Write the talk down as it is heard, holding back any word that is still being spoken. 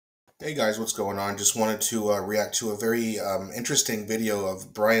Hey guys, what's going on? Just wanted to react to a very interesting video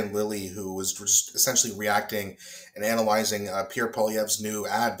of Brian Lilly, who was just essentially reacting and analyzing Pierre Poilievre's new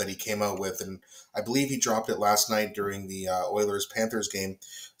ad that he came out with, and I believe he dropped it last night during the Oilers-Panthers game.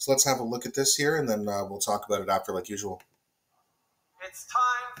 So let's have a look at this here, and then we'll talk about it after, like usual. It's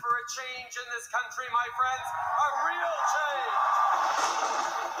time for a change in this country, my friends. A real change.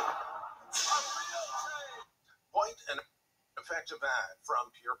 A real change. Quite an effective ad from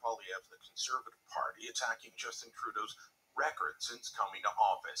Pierre Poilievre, the Conservative Party, attacking Justin Trudeau's record since coming to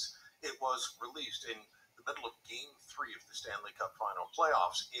office. It was released in the middle of Game 3 of the Stanley Cup Final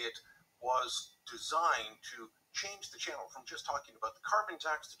Playoffs. It was designed to change the channel from just talking about the carbon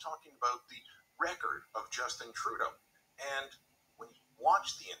tax to talking about the record of Justin Trudeau. And when you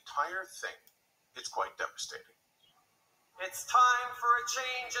watch the entire thing, it's quite devastating. It's time for a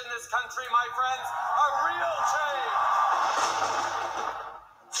change in this country, my friends. A real change.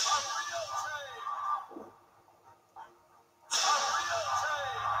 A real change. A real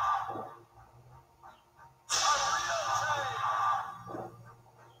change. A real change. A real change.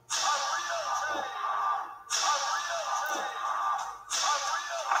 A real change. A real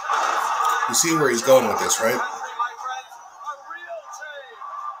change. You see where he's going with this, right?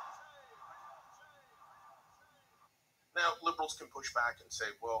 Now, Liberals can push back and say,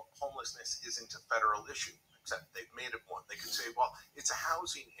 well, homelessness isn't a federal issue, except they've made it one. They could say, well, it's a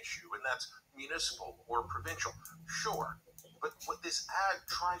housing issue, and that's municipal or provincial. Sure, but what this ad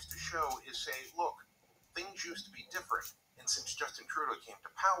tries to show is say, look, things used to be different, and since Justin Trudeau came to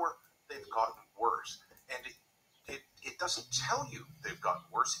power, they've gotten worse. And it doesn't tell you they've gotten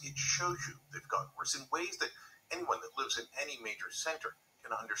worse, it shows you they've gotten worse in ways that anyone that lives in any major center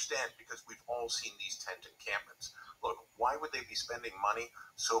can understand, because we've all seen these tent encampments. Look, why would they be spending money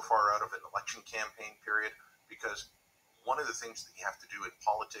so far out of an election campaign period? Because one of the things that you have to do in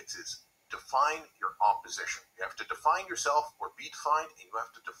politics is define your opposition. You have to define yourself or be defined, and you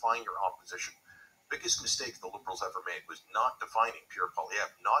have to define your opposition. Biggest mistake the Liberals ever made was not defining Pierre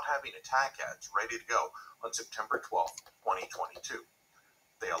Poilievre, not having attack ads ready to go on September 12th, 2022.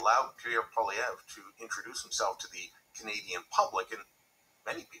 They allowed Pierre Poilievre to introduce himself to the Canadian public, and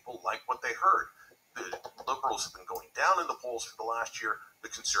many people liked what they heard. The Liberals have been going down in the polls for the last year.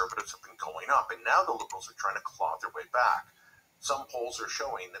 The Conservatives have been going up, and now the Liberals are trying to claw their way back. Some polls are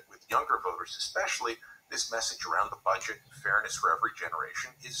showing that with younger voters especially, this message around the budget, fairness for every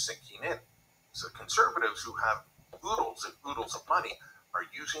generation, is sinking in. So Conservatives who have oodles and oodles of money are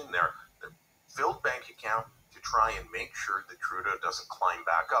using their filled bank account to try and make sure that Trudeau doesn't climb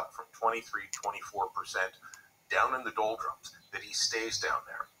back up from 23, 24% down in the doldrums, that he stays down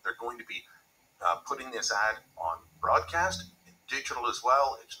there. They're going to be putting this ad on broadcast, digital as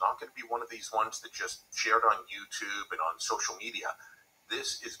well. It's not going to be one of these ones that just shared on YouTube and on social media.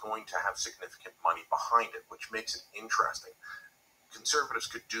 This is going to have significant money behind it, which makes it interesting. Conservatives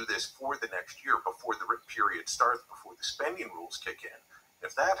could do this for the next year before the period starts, before the spending rules kick in.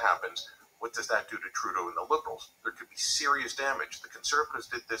 If that happens, what does that do to Trudeau and the Liberals? There could be serious damage. The Conservatives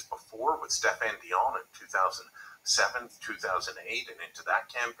did this before with Stéphane Dion in 2007, 2008, and into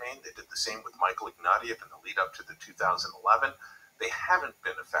that campaign. They did the same with Michael Ignatieff in the lead up to the 2011. They haven't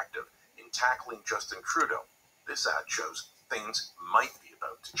been effective in tackling Justin Trudeau. This ad shows things might be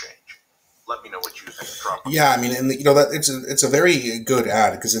about to change. Let me know what you think. Yeah, I mean, and that it's a very good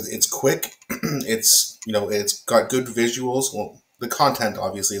ad because it's quick. It's got good visuals. Well, the content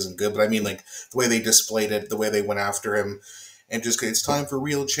obviously isn't good, but I mean, like the way they displayed it, the way they went after him, and just it's time for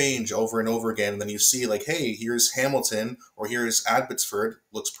real change over and over again. And then you see like, hey, here's Hamilton or here's Abbotsford,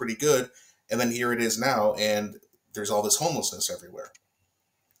 looks pretty good, and then here it is now, and there's all this homelessness everywhere.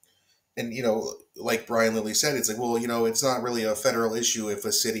 And like Brian Lilly said, it's like, well, it's not really a federal issue if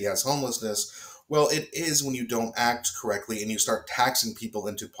a city has homelessness. Well, it is when you don't act correctly and you start taxing people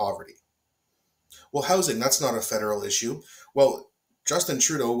into poverty. Well, housing, that's not a federal issue. Well, Justin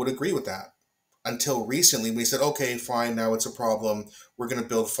Trudeau would agree with that until recently when he said, okay, fine, now it's a problem. We're going to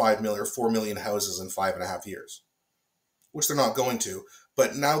build 5 million or 4 million houses in 5.5 years, which they're not going to.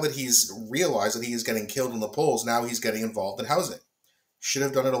 But now that he's realized that he is getting killed in the polls, now he's getting involved in housing. Should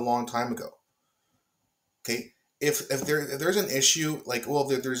have done it a long time ago. Okay, if there's an issue like, well,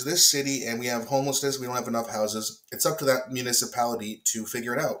 there's this city and we have homelessness, we don't have enough houses, it's up to that municipality to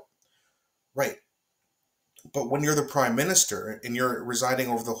figure it out. Right. But when you're the prime minister and you're residing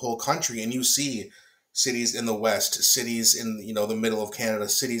over the whole country and you see cities in the West, cities in the middle of Canada,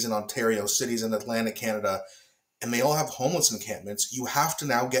 cities in Ontario, cities in Atlantic Canada, and they all have homeless encampments, you have to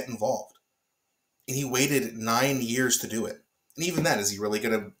now get involved. And he waited 9 years to do it. And even then, is he really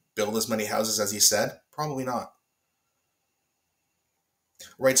going to build as many houses as he said? Probably not.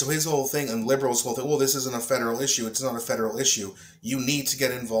 Right, so his whole thing, and liberals' whole thing, well, this isn't a federal issue. It's not a federal issue. You need to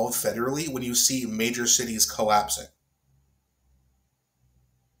get involved federally when you see major cities collapsing.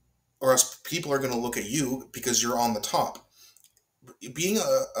 Or else people are going to look at you because you're on the top. Being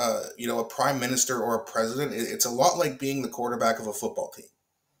a prime minister or a president, it's a lot like being the quarterback of a football team.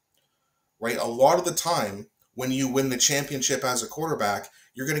 Right? A lot of the time, when you win the championship as a quarterback,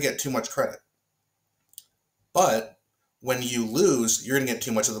 you're going to get too much credit. But when you lose, you're going to get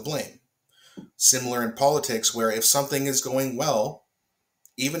too much of the blame. Similar in politics, where if something is going well,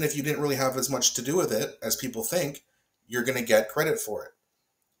 even if you didn't really have as much to do with it as people think, you're going to get credit for it.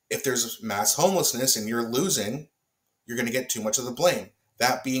 If there's mass homelessness and you're losing, you're going to get too much of the blame.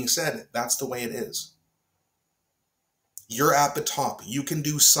 That being said, that's the way it is. You're at the top. You can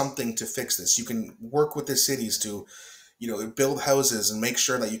do something to fix this. You can work with the cities to, build houses and make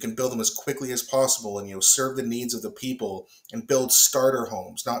sure that you can build them as quickly as possible and, serve the needs of the people and build starter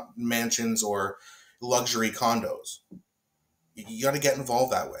homes, not mansions or luxury condos. You got to get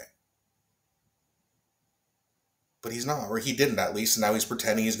involved that way. But he's not, or he didn't at least, and now he's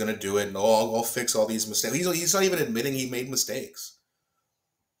pretending he's going to do it, and I'll fix all these mistakes. He's not even admitting he made mistakes.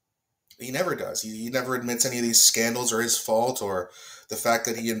 He never does. He never admits any of these scandals are his fault, or the fact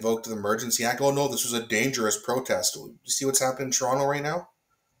that he invoked the Emergency Act. Oh no, this was a dangerous protest. You see what's happening in Toronto right now?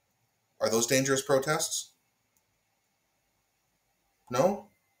 Are those dangerous protests? No?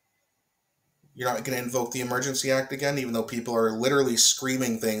 You're not going to invoke the Emergency Act again, even though people are literally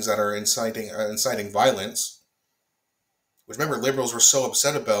screaming things that are inciting violence. Which, remember, liberals were so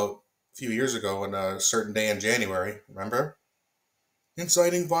upset about a few years ago on a certain day in January, remember?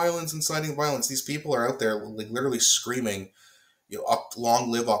 Inciting violence, inciting violence. These people are out there like literally screaming,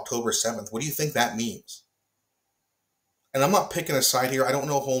 long live October 7th. What do you think that means? And I'm not picking a side here. I don't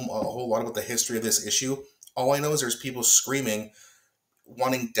know a whole lot about the history of this issue. All I know is there's people screaming,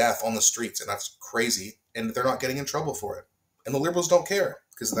 wanting death on the streets, and that's crazy, and they're not getting in trouble for it. And the liberals don't care,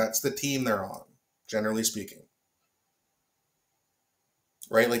 because that's the team they're on, generally speaking.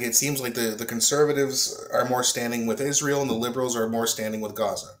 Right? Like, it seems like the conservatives are more standing with Israel and the liberals are more standing with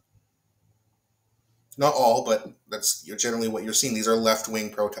Gaza. Not all, but that's generally what you're seeing. These are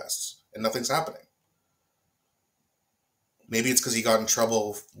left-wing protests, and nothing's happening. Maybe it's because he got in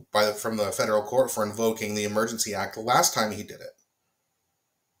trouble from the federal court for invoking the Emergency Act the last time he did it.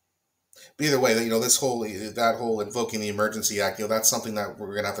 But either way, that whole invoking the Emergency Act, that's something that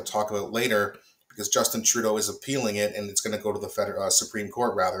we're going to have to talk about later, because Justin Trudeau is appealing it, and it's going to go to the Supreme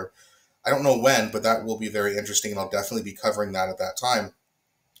Court, rather. I don't know when, but that will be very interesting, and I'll definitely be covering that at that time.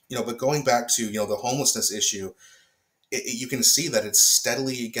 But going back to, the homelessness issue, you can see that it's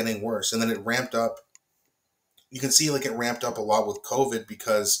steadily getting worse, and then it ramped up. You can see, it ramped up a lot with COVID,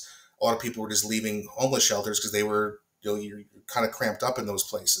 because a lot of people were just leaving homeless shelters because they were, you're kind of cramped up in those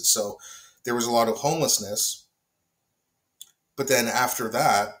places. So there was a lot of homelessness, but then after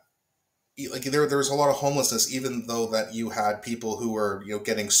that, there was a lot of homelessness, even though that you had people who were,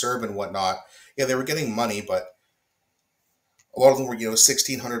 getting CERB and whatnot. Yeah, they were getting money, but a lot of them were,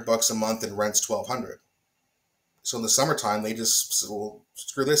 $1,600 a month and rent's $1,200. So in the summertime, they just said, well,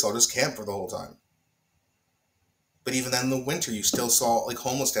 screw this, I'll just camp for the whole time. But even then in the winter, you still saw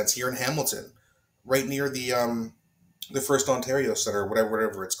homeless tents here in Hamilton, right near the First Ontario Center,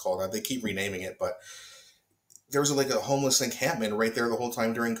 whatever it's called. They keep renaming it, but there was a homeless encampment right there the whole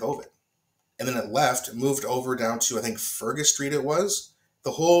time during COVID. And then it left, moved over down to, I think, Fergus Street it was. The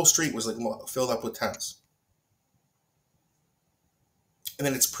whole street was filled up with tents. And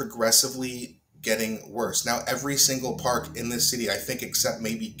then it's progressively getting worse. Now, every single park in this city, I think except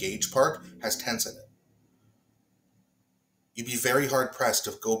maybe Gage Park, has tents in it. You'd be very hard-pressed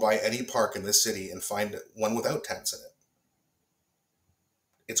to go by any park in this city and find one without tents in it.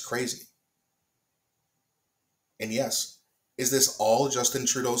 It's crazy. And yes, is this all Justin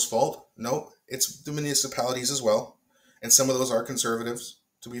Trudeau's fault? No, it's the municipalities as well. And some of those are conservatives,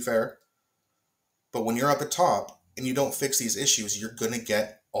 to be fair. But when you're at the top and you don't fix these issues, you're going to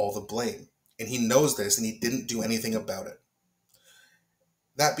get all the blame. And he knows this, and he didn't do anything about it.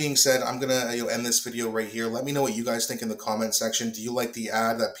 That being said, I'm going to end this video right here. Let me know what you guys think in the comment section. Do you like the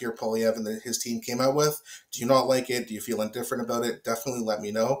ad that Pierre Poilievre and his team came out with? Do you not like it? Do you feel indifferent about it? Definitely let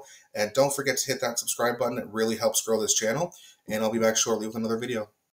me know. And don't forget to hit that subscribe button. It really helps grow this channel. And I'll be back shortly with another video.